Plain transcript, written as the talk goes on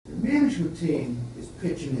management team is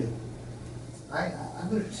pitching in. I'm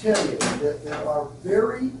going to tell you that there are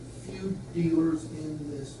very few dealers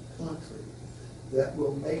in this country that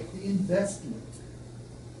will make the investment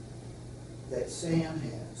that Sam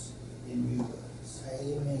has in you guys.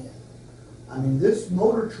 Amen. I mean, this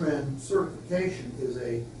Motor Trend certification is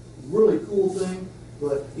a really cool thing,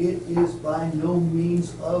 but it is by no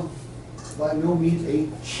means a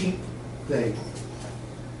cheap thing.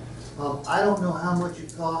 I don't know how much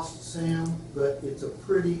it costs Sam, but it's a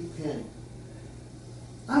pretty penny.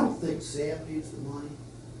 I don't think Sam needs the money,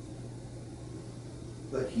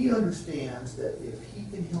 but he understands that if he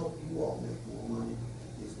can help you all make more money,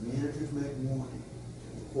 his managers make more money,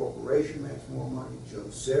 the corporation makes more money, Joe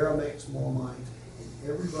Sarah makes more money, and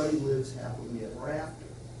everybody lives happily ever after.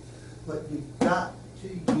 But you've got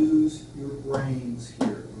to use your brains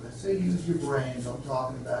here. When I say use your brains, I'm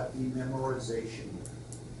talking about the memorization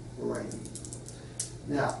brain.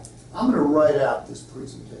 Now, I'm going to write out this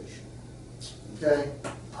presentation. Okay?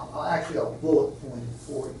 I'll bullet point it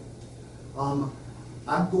for you.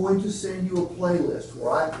 I'm going to send you a playlist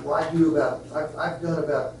where I do about, I've done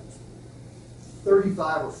about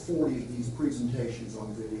 35 or 40 of these presentations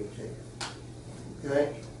on videotape.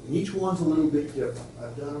 Okay? And each one's a little bit different.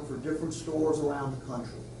 I've done them for different stores around the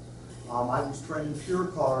country. I was training pure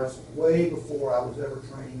cars way before I was ever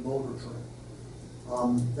training Motor Trend.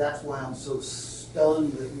 That's why I'm so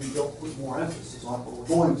stunned that we don't put more emphasis on what we're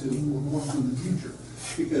going to in the future.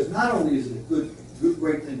 Because not only is it a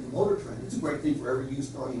great thing for Motor Trend, it's a great thing for every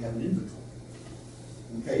used car you have in inventory.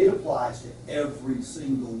 Okay, it applies to every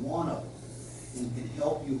single one of them and can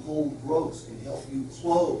help you hold gross, can help you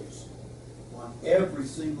close on every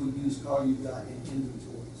single used car you've got in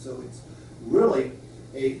inventory. So it's really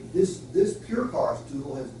this Pure Cars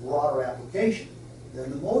tool has broader application than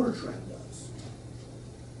the Motor Trend does.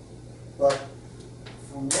 But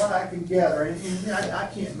from what I can gather, and I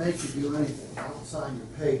can't make you do anything. I don't sign your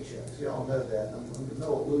paychecks. You all know that. I'm under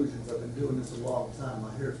no illusions. I've been doing this a long time.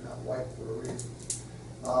 My hair's not white for a reason.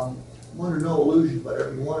 I'm under no illusions about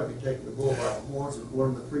every one of you taking the bull by the horns and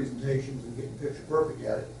learning the presentations and getting picture perfect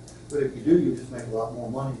at it. But if you do, you just make a lot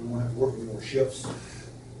more money. You won't have to work any more shifts.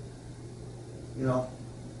 You know,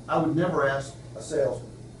 I would never ask a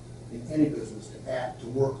salesman in any business to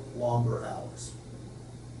work longer hours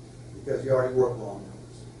because you already work long hours.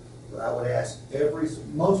 But I would ask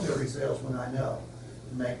most every salesman I know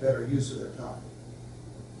to make better use of their time.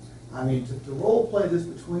 I mean, to role play this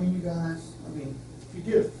between you guys, I mean, if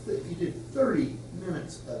you did 30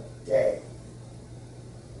 minutes a day,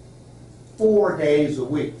 4 days a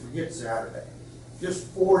week, forget Saturday, just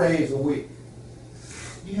 4 days a week,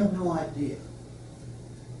 you have no idea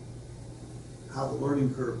how the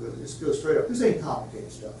learning curve goes. Just goes straight up. This ain't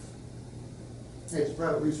complicated stuff. Hey, it's a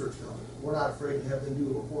private research company. We're not afraid to have them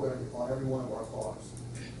do a report on every one of our cars.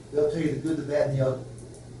 They'll tell you the good, the bad, and the ugly.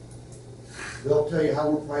 They'll tell you how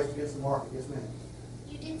we're priced against the market. Yes, ma'am.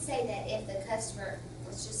 You did say that if the customer,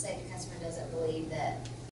 let's just say the customer doesn't believe that